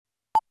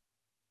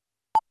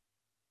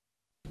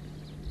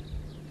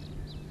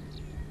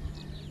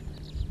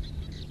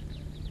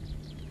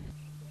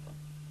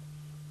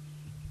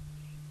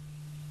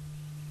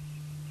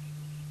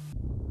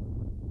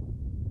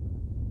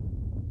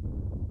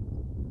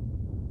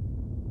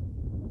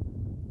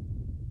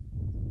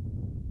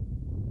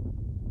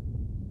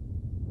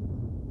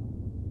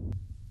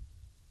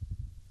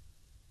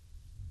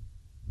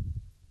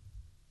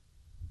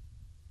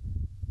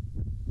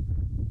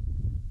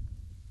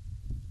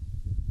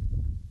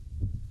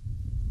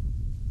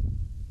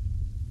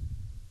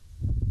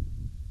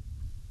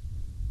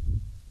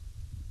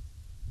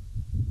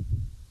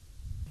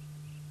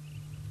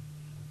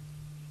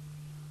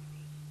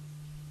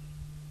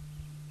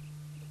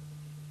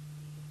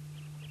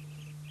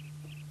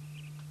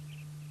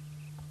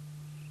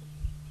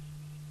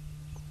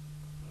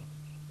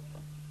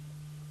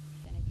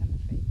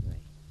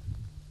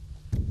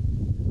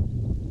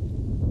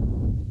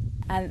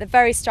And they're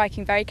very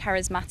striking, very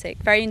charismatic,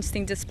 very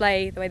interesting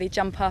display, the way they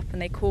jump up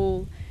and they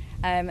call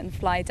and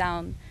fly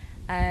down.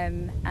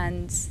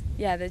 And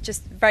yeah, they're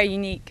just very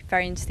unique,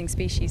 very interesting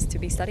species to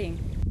be studying.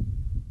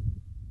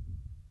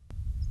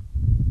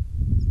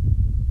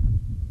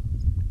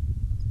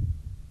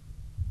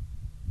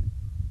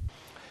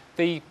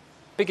 The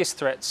biggest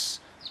threats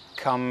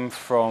come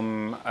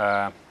from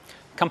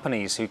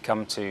companies who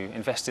come to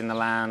invest in the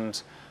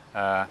land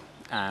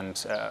and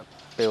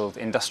build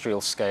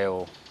industrial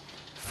scale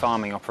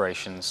farming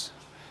operations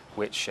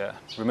which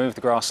remove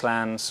the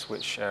grasslands,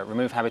 which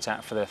remove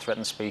habitat for the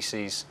threatened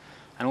species,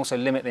 and also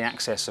limit the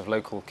access of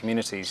local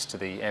communities to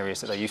the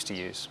areas that they used to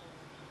use.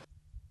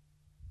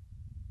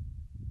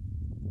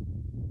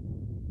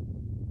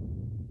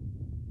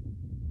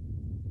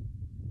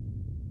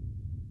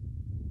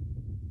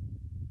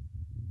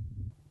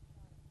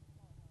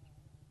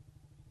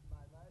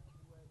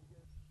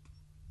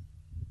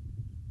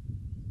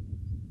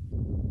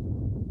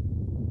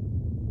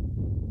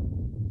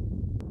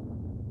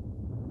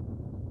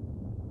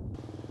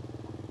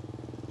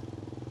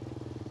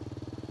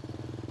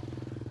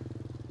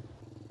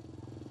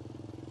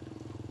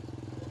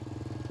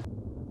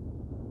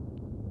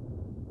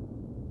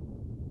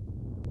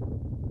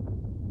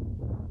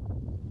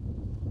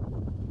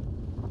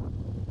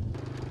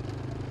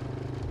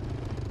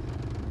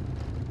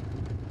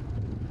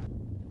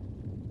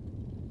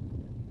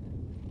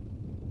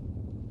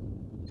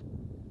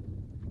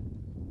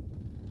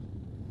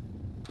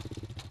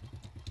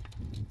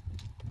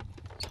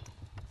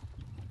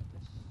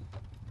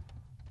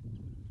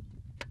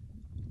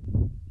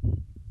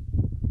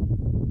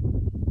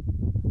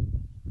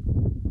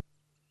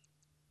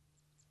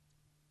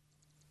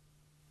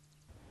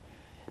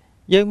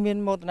 Dương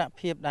miên mô tả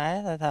phiệp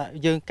đá là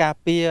dương cà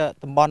pia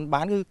tầm bòn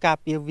bán cứ cà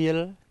pia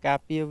viêl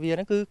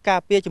nó cứ cà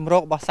pia chùm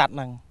rộ bỏ sạch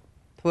nằng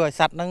vừa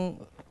sạch nằng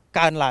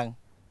càn làng.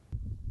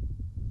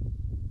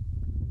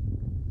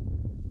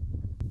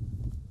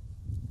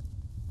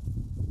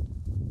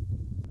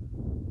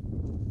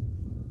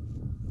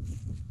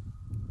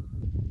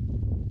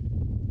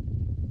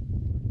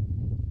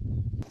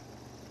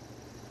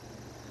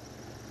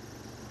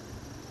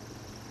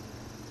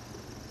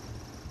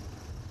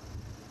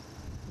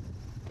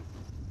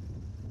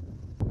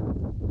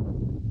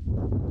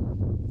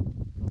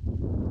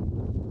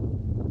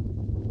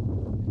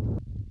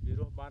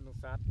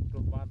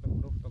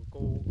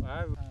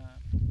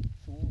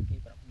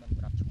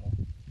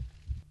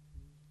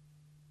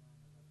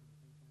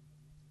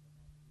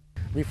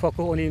 We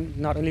focus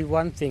not only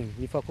one thing,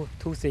 we focus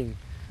two things,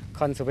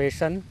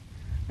 conservation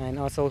and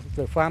also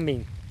the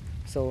farming.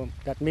 So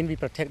that means we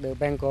protect the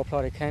Bengal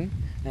Florican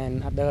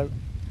and other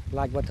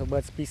large water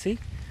bird species,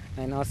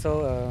 and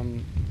also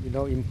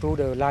improve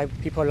the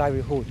people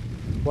livelihood.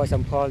 For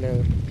example,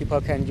 the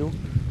people can use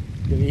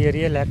the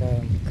area like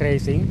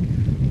grazing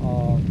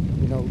or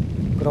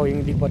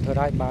growing deep water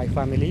rice by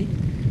family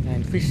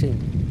and fishing.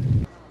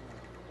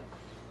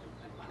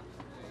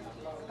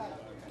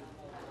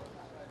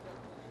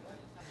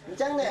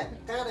 Chẳng nè,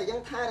 ca để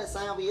dân thay để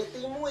xa vì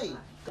tí mũi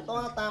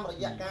to tam rồi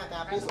dạ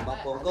ca phía sổ bọc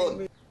cổ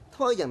côn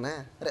thôi chẳng nè,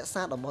 để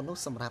xa đồng bọn nút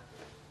xâm rạp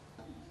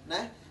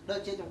nè, đôi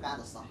chế trong ca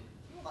được xong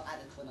còn ai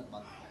được hơn được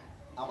bọn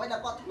ở đây là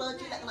con thơ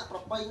chỉ lại nặng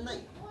bọc bay này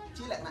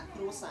chỉ lại nặng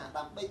cru xà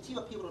tạm bay chỉ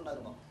vào phiêu rồi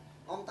được không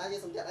ông ta chỉ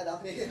xong chạy lại đó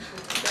đi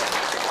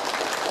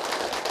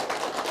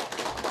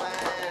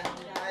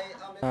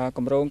គ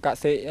ម្រោងក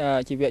សិ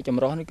ជីវៈច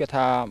ម្រុះនេះគឺ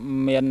ថា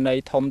មានន័យ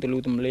ធំទូ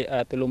លំទូ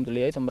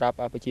លាយសម្រាប់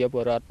ប្រជាព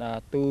លរដ្ឋ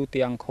ទូ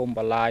ទាំងឃុំប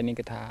លាយនេះ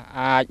គឺថា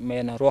អាចមា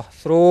នរស់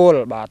ស្រួល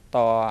បាទត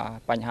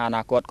បញ្ហាអ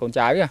នាគតកូន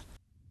ចៅ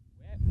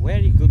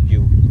Very good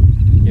view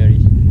Jerry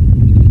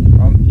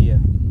from here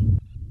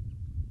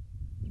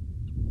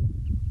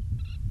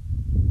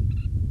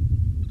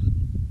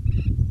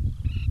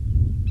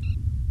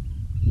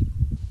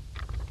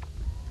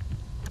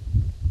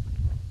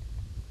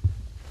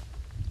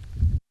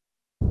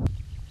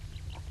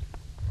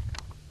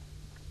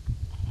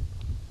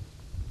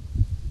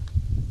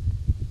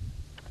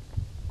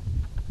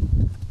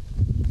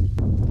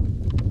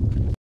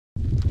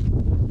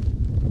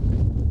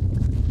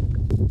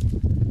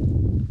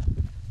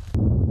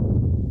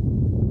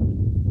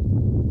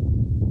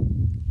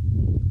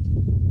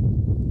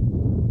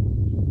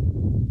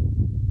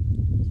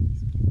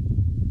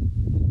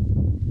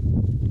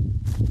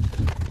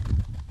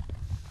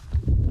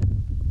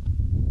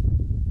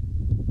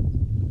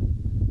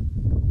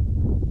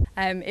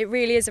It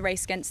really is a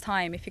race against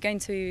time. If you're going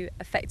to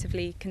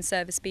effectively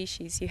conserve a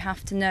species, you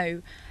have to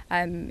know,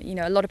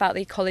 a lot about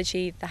the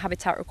ecology, the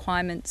habitat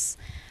requirements,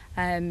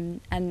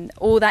 and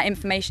all that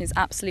information is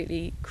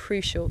absolutely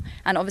crucial.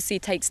 And obviously,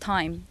 it takes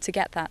time to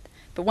get that.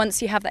 But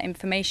once you have that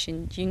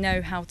information, you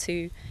know how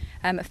to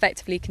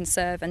effectively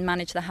conserve and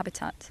manage the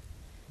habitat.